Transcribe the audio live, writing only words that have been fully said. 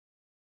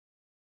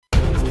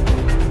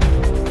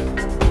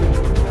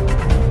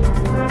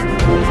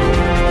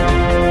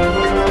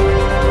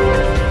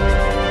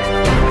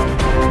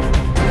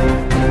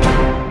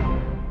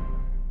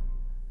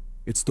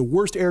It's the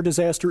worst air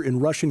disaster in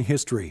Russian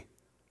history.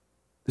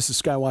 This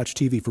is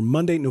SkyWatchTV for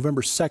Monday,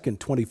 November 2nd,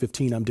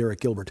 2015. I'm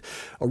Derek Gilbert.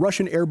 A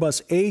Russian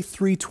Airbus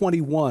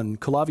A321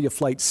 Kalavia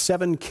Flight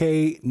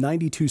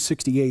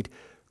 7K-9268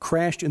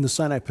 crashed in the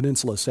Sinai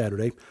Peninsula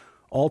Saturday.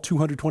 All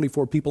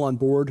 224 people on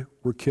board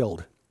were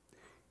killed.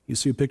 You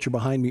see a picture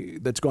behind me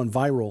that's gone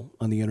viral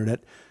on the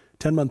internet.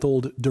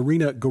 10-month-old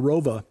Darina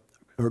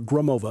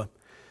Gromova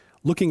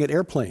looking at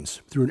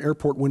airplanes through an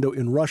airport window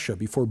in Russia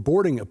before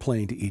boarding a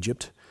plane to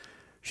Egypt.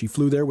 She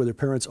flew there with her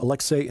parents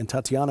Alexei and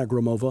Tatiana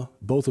Gromova,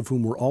 both of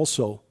whom were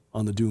also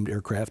on the doomed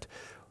aircraft.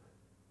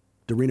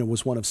 Darina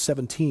was one of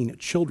 17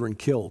 children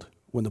killed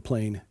when the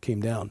plane came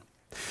down.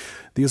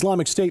 The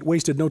Islamic State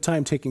wasted no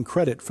time taking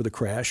credit for the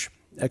crash.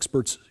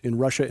 Experts in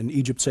Russia and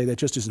Egypt say that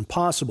just isn't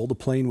possible. The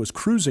plane was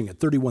cruising at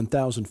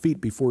 31,000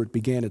 feet before it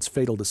began its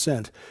fatal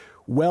descent,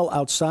 well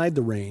outside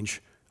the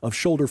range of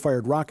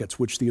shoulder-fired rockets,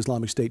 which the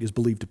Islamic State is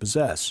believed to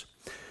possess.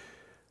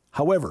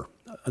 However,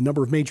 a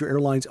number of major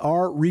airlines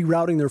are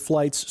rerouting their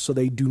flights so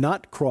they do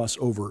not cross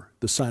over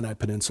the Sinai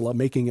Peninsula,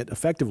 making it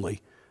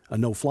effectively a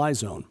no-fly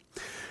zone.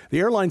 The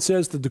airline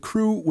says that the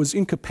crew was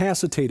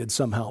incapacitated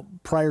somehow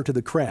prior to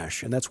the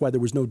crash, and that's why there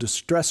was no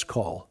distress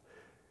call.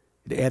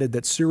 It added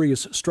that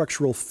serious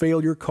structural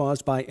failure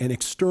caused by an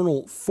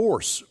external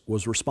force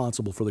was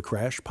responsible for the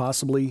crash,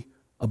 possibly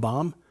a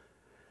bomb.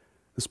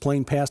 This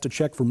plane passed a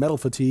check for metal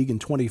fatigue in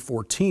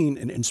 2014,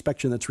 an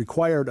inspection that's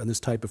required on this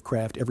type of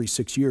craft every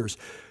 6 years.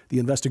 The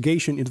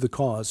investigation into the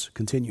cause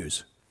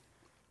continues.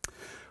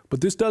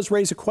 But this does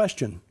raise a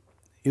question.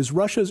 Is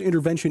Russia's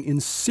intervention in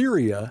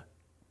Syria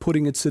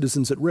putting its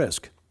citizens at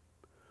risk?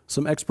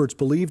 Some experts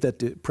believe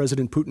that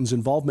President Putin's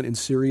involvement in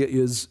Syria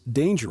is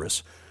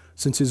dangerous,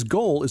 since his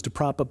goal is to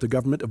prop up the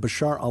government of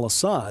Bashar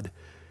al-Assad.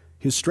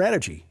 His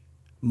strategy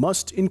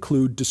must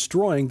include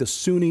destroying the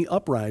Sunni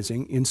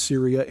uprising in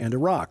Syria and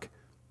Iraq.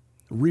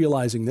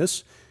 Realizing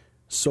this,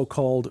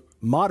 so-called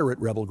moderate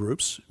rebel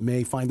groups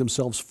may find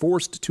themselves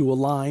forced to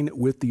align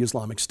with the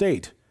Islamic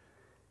State.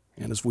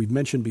 And as we've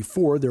mentioned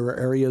before, there are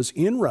areas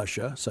in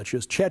Russia, such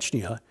as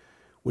Chechnya,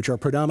 which are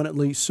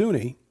predominantly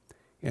Sunni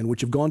and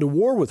which have gone to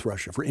war with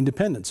Russia for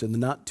independence in the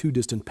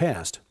not-too-distant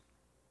past.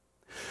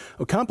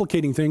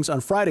 Complicating things,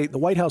 on Friday, the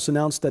White House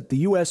announced that the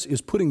U.S.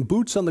 is putting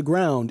boots on the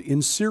ground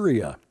in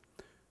Syria.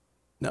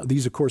 Now,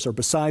 these, of course, are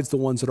besides the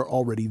ones that are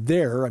already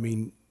there. I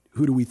mean,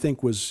 who do we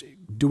think was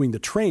doing the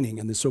training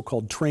in the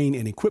so-called Train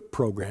and Equip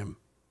program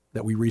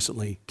that we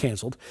recently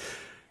canceled?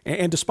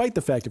 And despite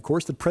the fact, of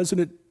course, that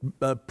President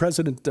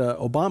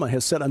Obama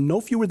has said on no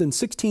fewer than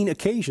 16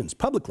 occasions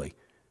publicly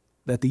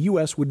that the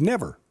U.S. would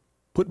never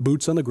put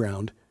boots on the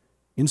ground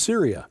in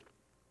Syria.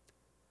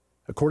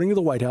 According to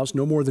the White House,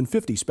 no more than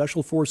 50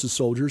 Special Forces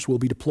soldiers will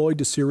be deployed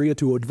to Syria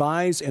to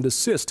advise and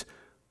assist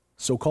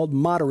so-called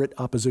moderate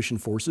opposition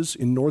forces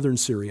in northern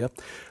Syria.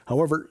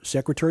 However,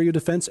 Secretary of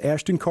Defense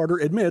Ashton Carter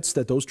admits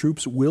that those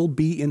troops will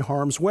be in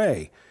harm's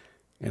way.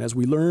 And as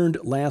we learned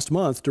last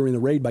month during the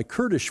raid by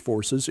Kurdish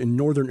forces in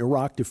northern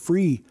Iraq to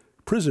free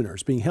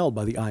prisoners being held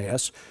by the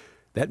IS,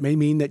 that may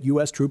mean that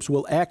U.S. troops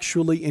will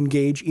actually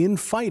engage in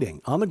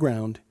fighting on the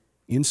ground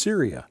in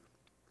Syria.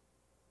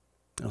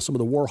 Now, some of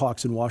the war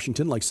hawks in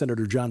Washington, like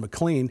Senator John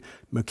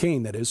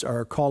McCain, that is,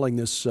 are calling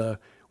this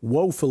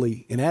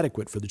woefully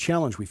inadequate for the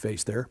challenge we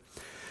face there.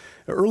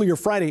 Earlier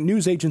Friday,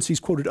 news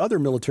agencies quoted other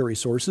military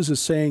sources as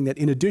saying that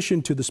in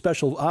addition to the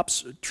special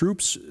ops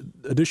troops,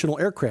 additional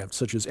aircraft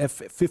such as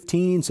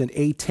F-15s and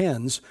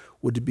A-10s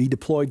would be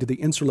deployed to the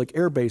Incirlik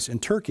Air Base in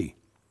Turkey.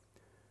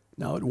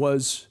 Now, it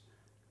was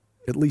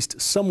at least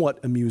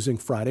somewhat amusing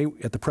Friday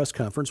at the press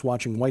conference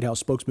watching White House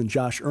spokesman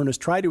Josh Earnest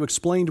try to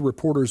explain to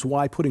reporters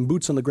why putting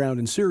boots on the ground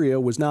in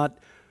Syria was not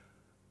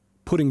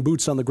putting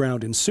boots on the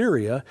ground in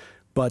Syria.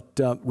 But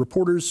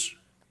reporters,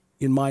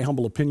 in my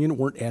humble opinion,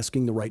 weren't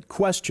asking the right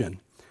question.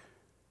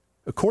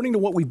 According to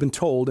what we've been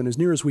told, and as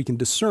near as we can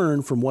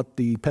discern from what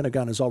the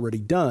Pentagon has already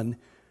done,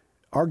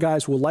 our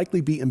guys will likely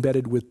be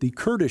embedded with the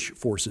Kurdish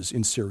forces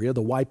in Syria,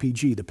 the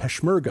YPG, the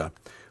Peshmerga,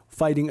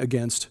 fighting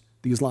against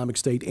the Islamic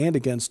State and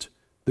against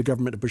the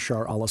government of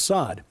Bashar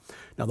al-Assad.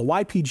 Now, the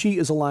YPG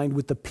is aligned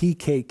with the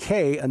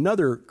PKK,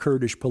 another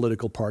Kurdish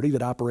political party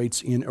that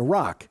operates in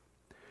Iraq.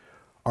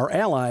 Our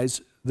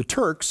allies, the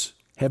Turks,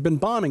 have been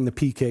bombing the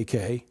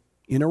PKK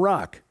in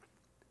Iraq.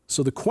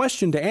 So the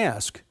question to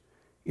ask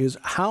is,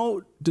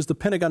 how does the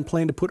Pentagon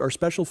plan to put our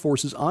special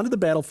forces onto the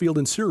battlefield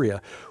in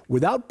Syria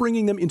without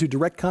bringing them into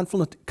direct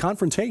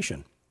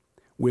confrontation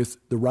with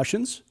the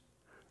Russians,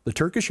 the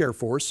Turkish Air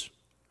Force,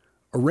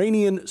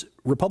 Iranian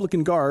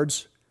Republican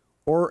Guards,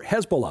 or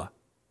Hezbollah?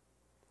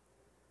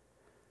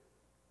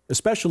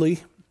 Especially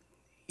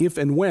if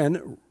and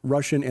when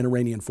Russian and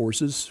Iranian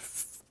forces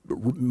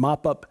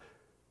mop up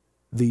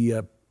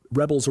the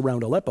rebels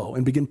around Aleppo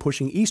and begin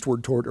pushing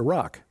eastward toward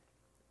Iraq.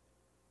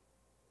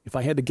 If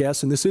I had to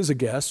guess, and this is a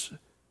guess,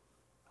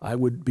 I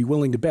would be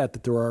willing to bet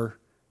that there are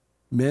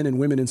men and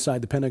women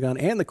inside the Pentagon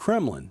and the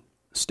Kremlin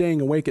staying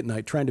awake at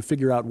night trying to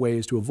figure out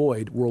ways to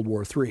avoid World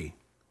War III.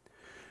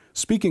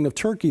 Speaking of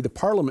Turkey, the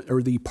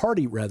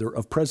party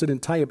of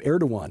President Tayyip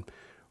Erdogan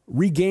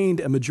regained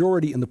a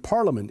majority in the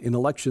parliament in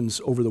elections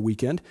over the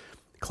weekend,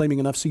 claiming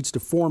enough seats to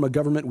form a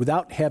government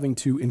without having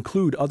to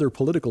include other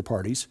political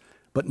parties,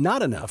 but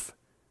not enough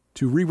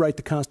to rewrite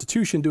the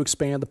Constitution to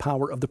expand the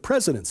power of the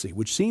presidency,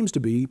 which seems to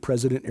be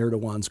President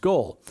Erdogan's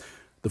goal.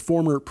 The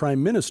former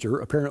prime minister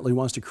apparently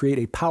wants to create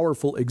a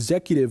powerful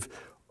executive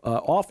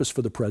office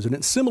for the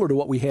president, similar to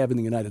what we have in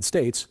the United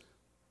States,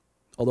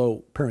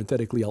 although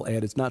parenthetically I'll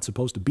add it's not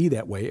supposed to be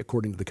that way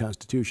according to the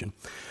Constitution.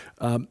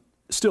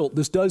 Still,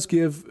 this does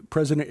give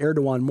President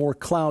Erdogan more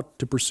clout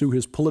to pursue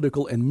his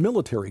political and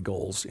military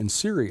goals in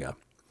Syria.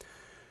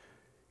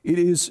 It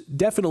is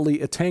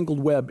definitely a tangled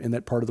web in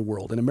that part of the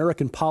world, and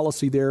American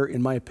policy there,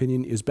 in my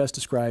opinion, is best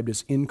described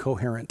as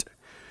incoherent.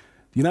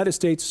 The United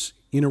States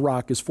in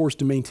Iraq is forced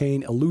to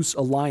maintain a loose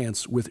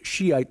alliance with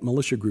Shiite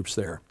militia groups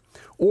there,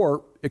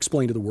 or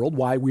explain to the world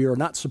why we are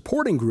not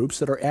supporting groups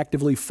that are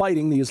actively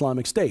fighting the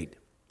Islamic State.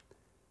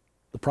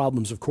 The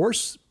problems, of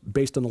course,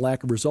 based on the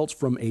lack of results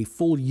from a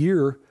full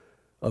year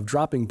of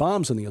dropping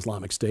bombs on the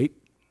Islamic State,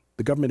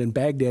 the government in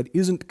Baghdad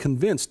isn't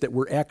convinced that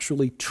we're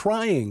actually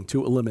trying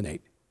to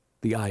eliminate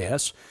the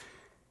IS.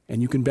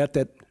 And you can bet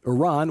that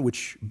Iran,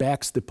 which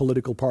backs the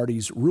political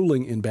parties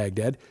ruling in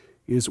Baghdad,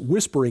 is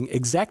whispering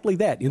exactly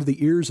that into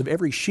the ears of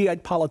every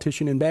Shiite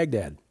politician in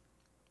Baghdad.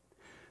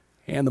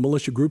 And the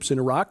militia groups in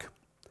Iraq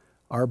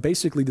are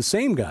basically the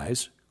same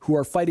guys who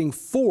are fighting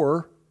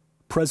for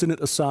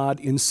President Assad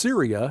in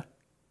Syria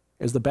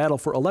as the battle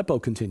for Aleppo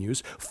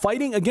continues,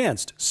 fighting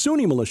against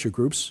Sunni militia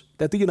groups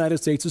that the United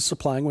States is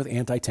supplying with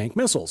anti-tank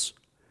missiles.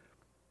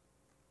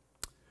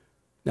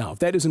 Now, if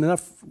that isn't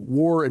enough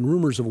war and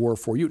rumors of war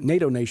for you,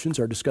 NATO nations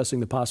are discussing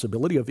the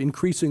possibility of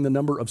increasing the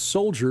number of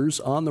soldiers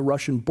on the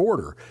Russian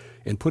border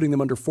and putting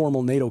them under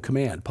formal NATO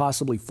command,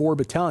 possibly 4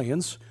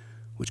 battalions,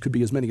 which could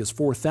be as many as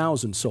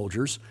 4,000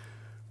 soldiers.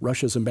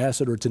 Russia's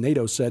ambassador to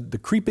NATO said, "The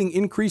creeping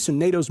increase in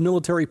NATO's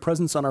military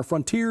presence on our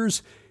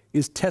frontiers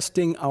is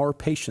testing our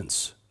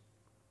patience."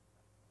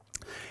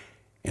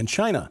 And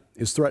China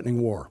is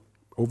threatening war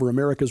over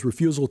America's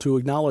refusal to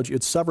acknowledge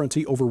its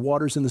sovereignty over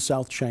waters in the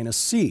South China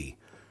Sea.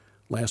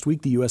 Last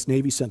week, the U.S.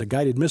 Navy sent a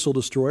guided missile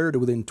destroyer to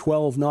within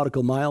 12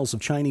 nautical miles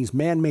of Chinese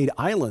man-made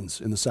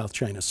islands in the South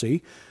China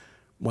Sea.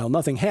 While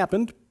nothing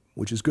happened,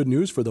 which is good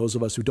news for those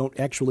of us who don't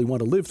actually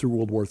want to live through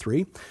World War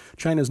III,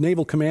 China's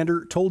naval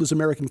commander told his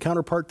American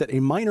counterpart that a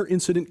minor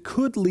incident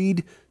could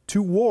lead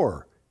to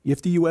war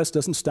if the U.S.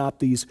 doesn't stop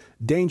these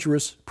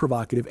dangerous,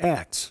 provocative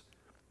acts.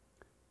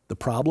 The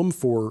problem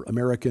for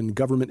American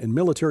government and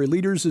military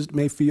leaders is it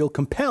may feel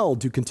compelled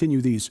to continue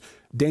these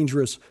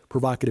dangerous,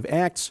 provocative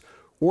acts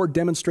or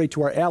demonstrate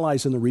to our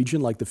allies in the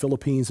region, like the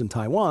Philippines and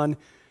Taiwan,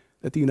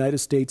 that the United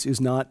States is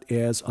not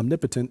as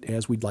omnipotent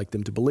as we'd like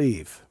them to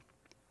believe.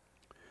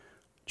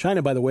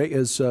 China, by the way,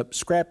 has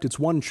scrapped its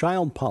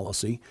one-child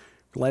policy.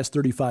 For the last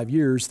 35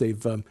 years,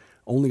 they've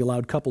only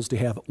allowed couples to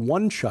have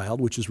one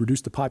child, which has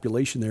reduced the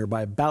population there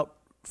by about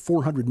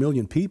 400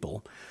 million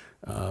people.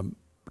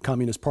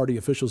 Communist Party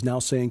officials now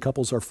saying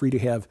couples are free to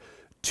have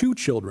 2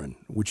 children,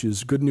 which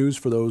is good news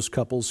for those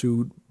couples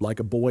who like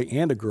a boy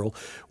and a girl.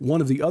 One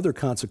of the other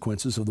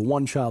consequences of the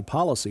one-child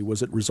policy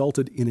was it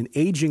resulted in an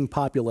aging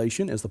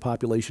population as the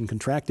population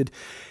contracted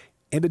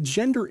and a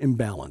gender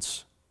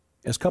imbalance,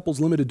 as couples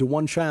limited to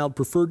one child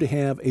preferred to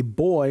have a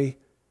boy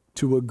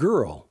to a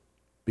girl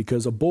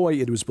because a boy,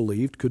 it was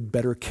believed, could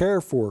better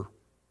care for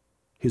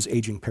his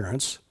aging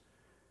parents.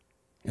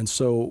 And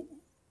so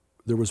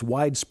there was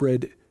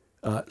widespread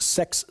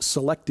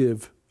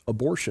sex-selective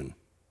abortion.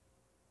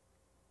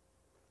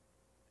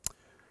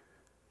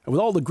 And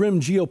with all the grim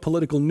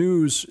geopolitical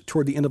news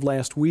toward the end of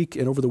last week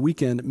and over the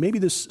weekend, maybe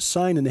this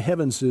sign in the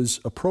heavens is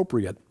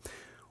appropriate.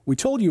 We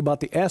told you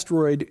about the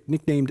asteroid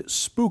nicknamed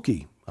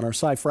Spooky on our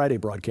Sci Friday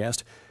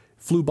broadcast.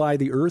 Flew by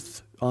the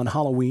Earth on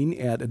Halloween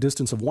at a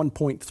distance of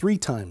 1.3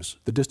 times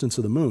the distance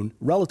of the moon,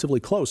 relatively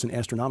close in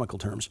astronomical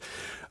terms.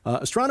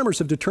 Astronomers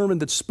have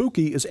determined that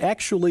Spooky is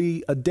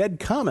actually a dead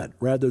comet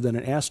rather than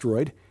an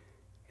asteroid,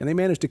 and they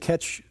managed to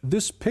catch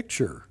this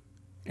picture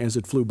as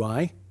it flew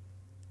by.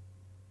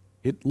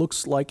 It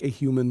looks like a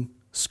human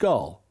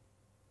skull.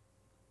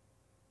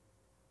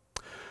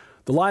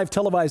 The live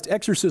televised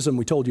exorcism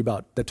we told you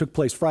about that took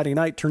place Friday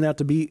night turned out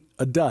to be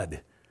a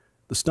dud.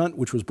 The stunt,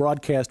 which was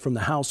broadcast from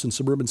the house in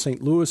suburban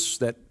St.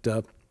 Louis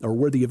or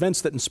where the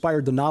events that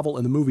inspired the novel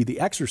and the movie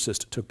The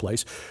Exorcist took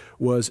place,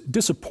 was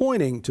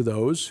disappointing to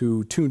those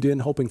who tuned in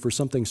hoping for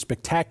something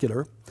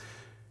spectacular.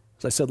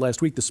 As I said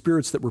last week, the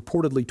spirits that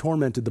reportedly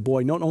tormented the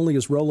boy, known only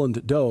as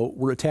Roland Doe,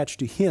 were attached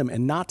to him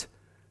and not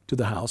to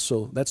the house,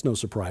 so that's no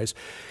surprise.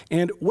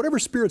 And whatever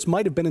spirits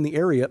might have been in the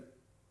area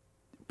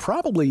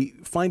probably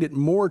find it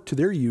more to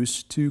their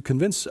use to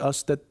convince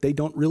us that they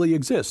don't really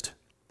exist.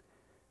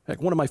 In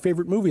fact, one of my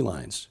favorite movie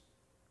lines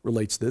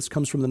relates to this,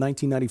 comes from the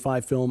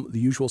 1995 film The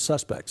Usual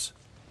Suspects.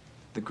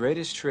 The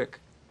greatest trick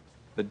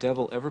the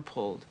devil ever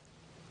pulled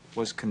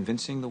was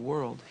convincing the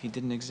world he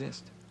didn't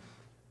exist.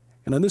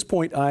 And on this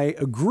point, I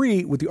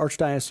agree with the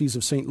Archdiocese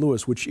of St.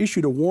 Louis, which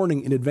issued a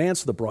warning in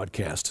advance of the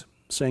broadcast,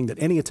 saying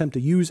that any attempt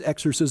to use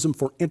exorcism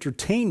for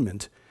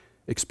entertainment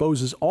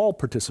exposes all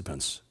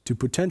participants to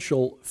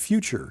potential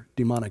future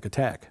demonic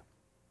attack.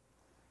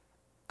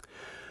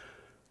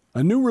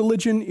 A new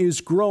religion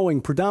is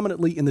growing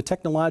predominantly in the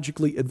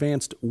technologically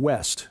advanced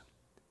West.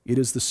 It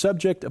is the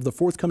subject of the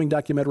forthcoming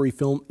documentary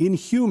film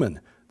Inhuman.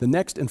 The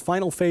next and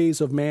final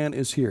phase of man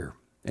is here.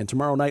 And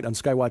tomorrow night on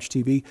SkyWatch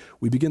TV,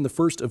 we begin the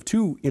first of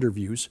 2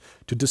 interviews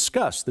to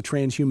discuss the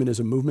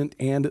transhumanism movement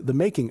and the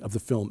making of the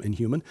film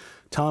Inhuman.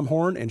 Tom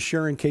Horn and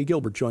Sharon K.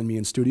 Gilbert join me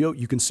in studio.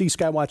 You can see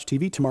SkyWatch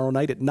TV tomorrow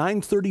night at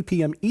 9:30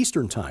 p.m.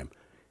 Eastern Time,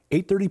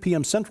 8:30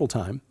 p.m. Central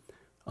Time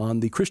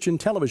on the Christian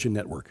Television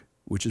Network,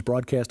 which is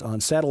broadcast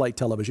on satellite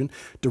television,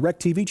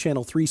 DirecTV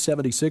Channel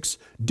 376,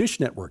 Dish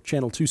Network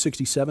Channel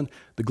 267,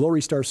 the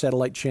Glory Star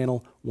Satellite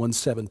Channel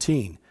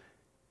 117.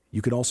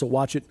 You can also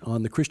watch it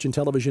on the Christian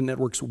Television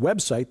Network's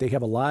website. They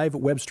have a live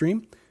web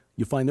stream.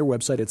 You'll find their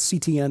website at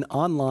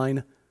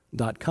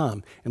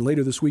ctnonline.com. And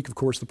later this week, of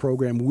course, the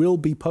program will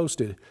be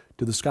posted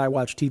to the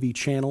SkyWatch TV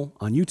channel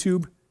on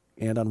YouTube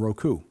and on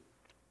Roku.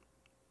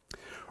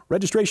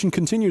 Registration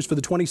continues for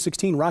the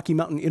 2016 Rocky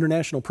Mountain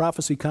International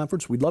Prophecy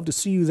Conference. We'd love to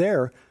see you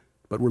there,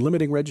 but we're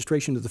limiting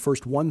registration to the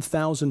first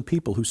 1,000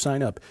 people who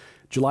sign up.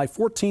 July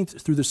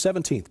 14th through the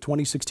 17th,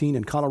 2016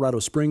 in Colorado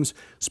Springs.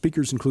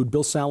 Speakers include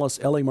Bill Salas,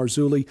 L.A.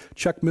 Marzulli,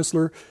 Chuck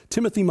Missler,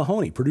 Timothy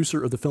Mahoney,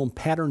 producer of the film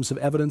Patterns of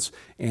Evidence,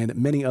 and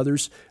many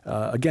others.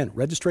 Again,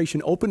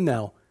 registration open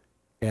now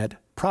at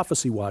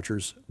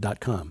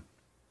prophecywatchers.com.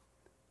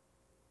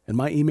 And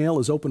my email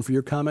is open for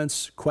your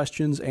comments,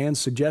 questions, and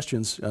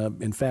suggestions.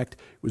 In fact,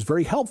 it was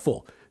very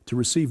helpful to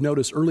receive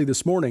notice early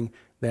this morning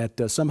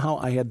that somehow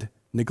I had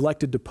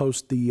neglected to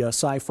post the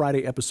Sci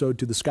Friday episode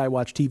to the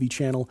SkyWatch TV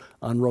channel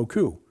on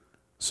Roku.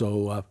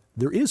 So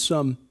there is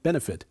some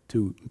benefit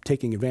to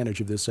taking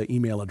advantage of this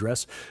email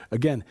address.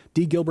 Again,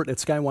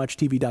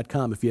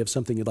 dgilbert@skywatchtv.com if you have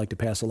something you'd like to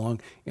pass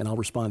along, and I'll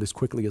respond as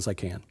quickly as I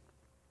can.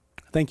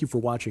 Thank you for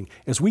watching.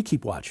 As we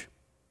keep watch,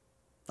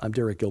 I'm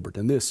Derek Gilbert,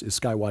 and this is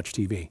SkyWatch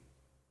TV.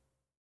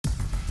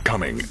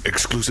 Coming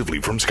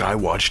exclusively from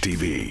SkyWatch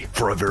TV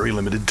for a very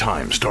limited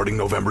time starting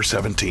November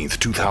 17th,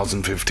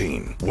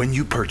 2015. When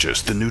you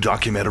purchase the new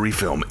documentary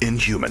film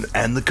Inhuman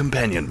and the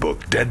companion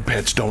book Dead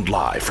Pets Don't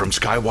Lie from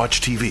SkyWatch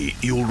TV,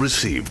 you'll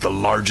receive the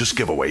largest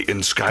giveaway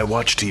in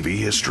SkyWatch TV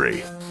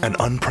history. An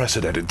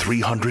unprecedented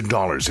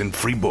 $300 in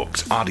free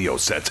books, audio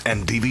sets,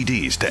 and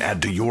DVDs to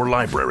add to your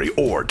library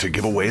or to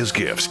give away as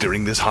gifts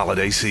during this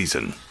holiday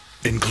season.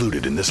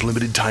 Included in this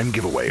limited time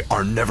giveaway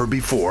are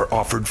never-before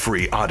offered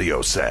free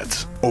audio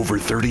sets. Over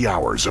 30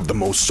 hours of the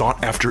most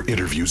sought-after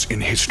interviews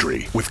in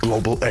history with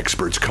global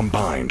experts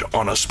combined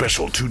on a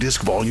special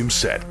 2-disc volume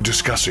set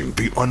discussing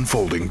the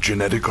unfolding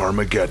genetic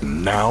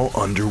Armageddon now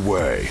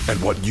underway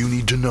and what you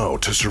need to know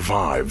to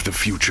survive the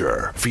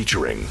future.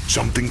 Featuring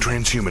Something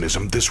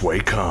Transhumanism This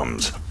Way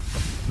Comes,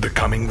 The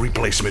Coming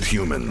Replacement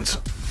Humans,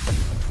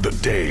 The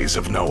Days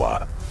of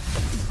Noah,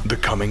 The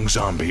Coming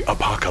Zombie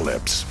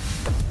Apocalypse,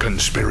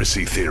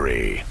 Conspiracy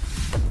Theory,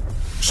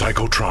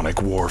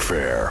 Psychotronic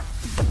Warfare.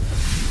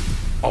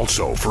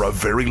 Also, for a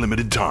very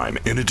limited time,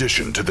 in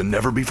addition to the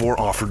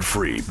never-before-offered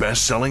free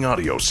best-selling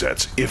audio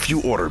sets, if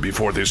you order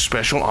before this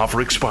special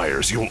offer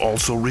expires, you'll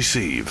also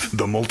receive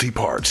the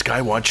multi-part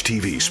SkyWatch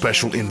TV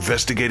special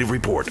investigative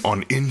report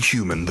on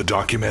Inhuman the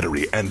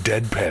documentary and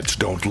Dead Pets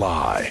Don't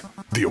Lie,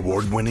 the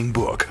award-winning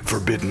book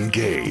Forbidden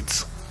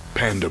Gates,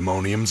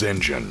 Pandemonium's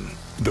Engine,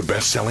 the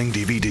best-selling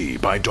DVD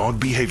by dog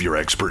behavior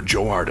expert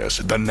Joe Artis,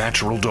 The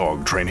Natural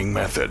Dog Training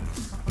Method.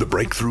 The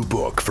breakthrough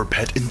book for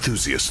pet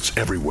enthusiasts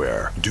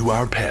everywhere, Do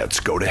Our Pets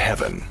Go to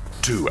Heaven?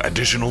 2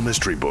 additional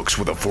mystery books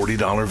with a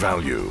 $40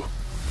 value.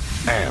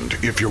 And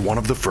if you're one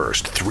of the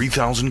first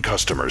 3,000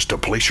 customers to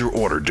place your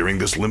order during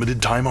this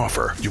limited time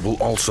offer, you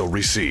will also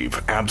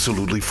receive,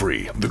 absolutely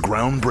free, the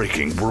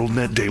groundbreaking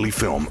WorldNet daily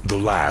film, The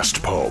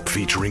Last Pope,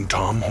 featuring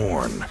Tom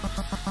Horn.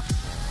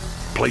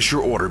 Place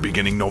your order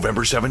beginning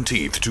November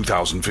 17th,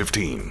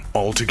 2015.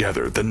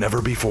 Altogether, the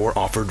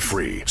never-before-offered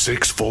free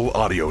 6 full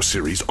audio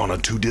series on a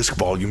 2-disc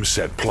volume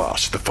set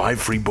plus the 5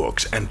 free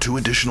books and 2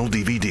 additional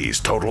DVDs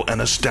total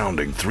an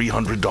astounding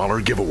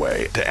 $300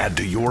 giveaway to add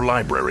to your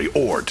library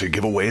or to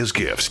give away as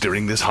gifts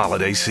during this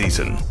holiday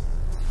season.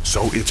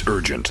 So it's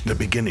urgent that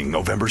beginning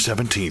November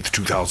 17th,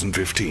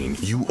 2015,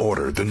 you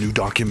order the new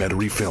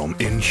documentary film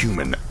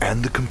Inhuman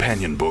and the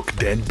companion book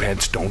Dead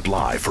Pets Don't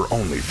Lie for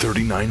only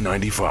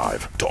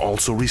 $39.95 to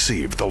also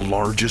receive the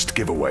largest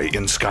giveaway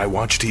in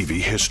SkyWatch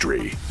TV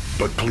history.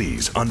 But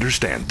please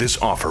understand this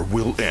offer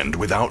will end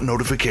without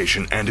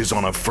notification and is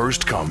on a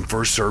first-come,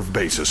 first-served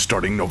basis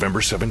starting November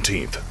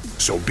 17th.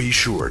 So be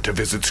sure to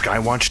visit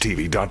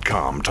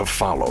SkyWatchTV.com to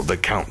follow the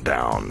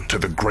countdown to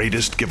the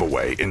greatest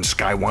giveaway in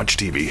SkyWatch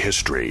TV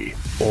history.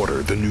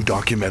 Order the new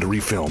documentary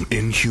film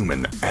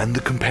Inhuman and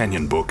the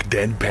companion book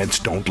Dead Pets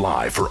Don't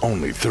Lie for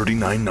only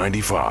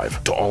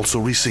 $39.95 to also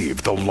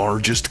receive the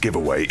largest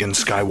giveaway in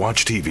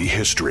SkyWatch TV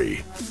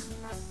history.